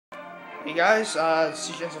Hey guys,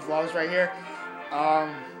 CJ's Vlogs right here.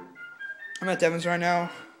 I'm at Devins right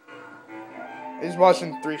now. He's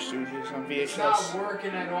watching Three Stooges on VHS. It's not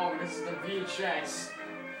working at all. This is the VHS.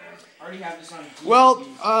 I already have this on DVD. Well,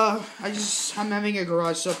 I'm having a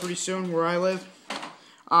garage sale pretty soon where I live.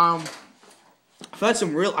 I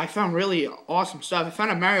found really awesome stuff. I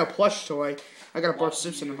found a Mario plush toy. I got a Bart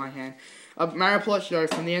Simpson in my hand. A Mario plush toy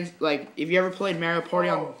from the end. Like, if you ever played Mario Party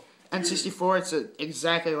on N64, it's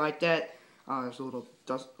exactly like that. There's a little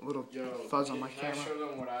fuzz on my camera. Can I show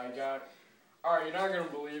them what I got? Alright, you're not going to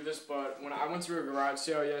believe this, but when I went to a garage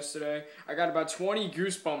sale yesterday, I got about 20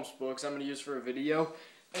 Goosebumps books I'm going to use for a video.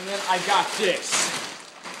 And then I got this.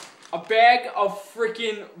 A bag of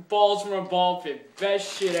freaking balls from a ball pit.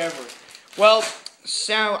 Best shit ever. Well,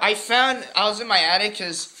 so I was in my attic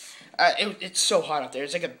because it's so hot up there.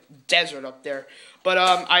 It's like a desert up there. But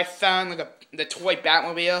I found like the toy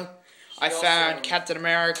Batmobile. I found Captain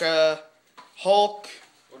America, Hulk,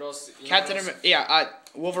 what else?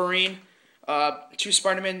 Wolverine, 2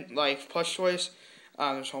 Spider-Man like plush toys.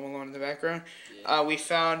 There's Home Alone in the background. Yeah. We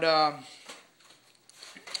found I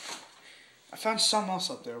found something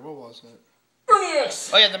else up there. What was it?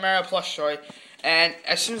 Yes! Oh yeah, the Mario plush toy. And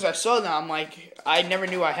as soon as I saw that, I'm like, I never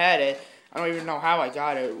knew I had it. I don't even know how I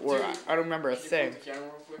got it, or dude, I don't remember a thing.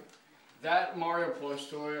 That Mario plush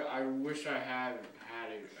toy, I wish I had it.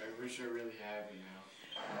 I wish I really had it now.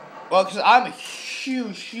 Well, because I'm a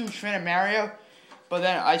huge fan of Mario, but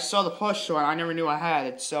then I saw the plush toy and I never knew I had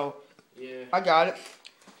it, so yeah, I got it.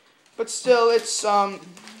 But still, it's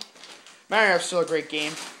Mario's still a great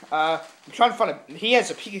game. I'm trying to find he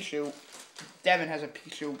has a Pikachu. Devin has a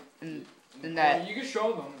Pikachu in that. Yeah, you can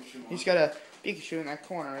show them if you want. He's got a Pikachu in that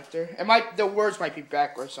corner right there. The words might be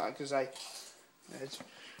backwards on because it's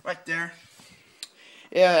right there.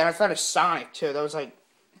 Yeah, and I found a Sonic too. That was like,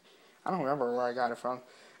 I don't remember where I got it from.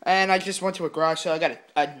 And I just went to a garage sale. I got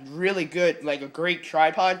a really good, like a great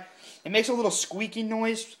tripod. It makes a little squeaky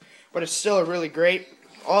noise, but it's still a really great.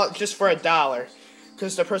 All just for $1.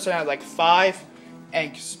 Because the person had like 5,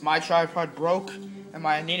 and my tripod broke, and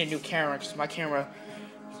I need a new camera because my camera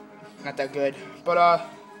not that good. But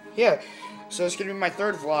yeah. So it's gonna be my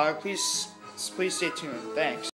 3rd vlog. Please stay tuned. Thanks.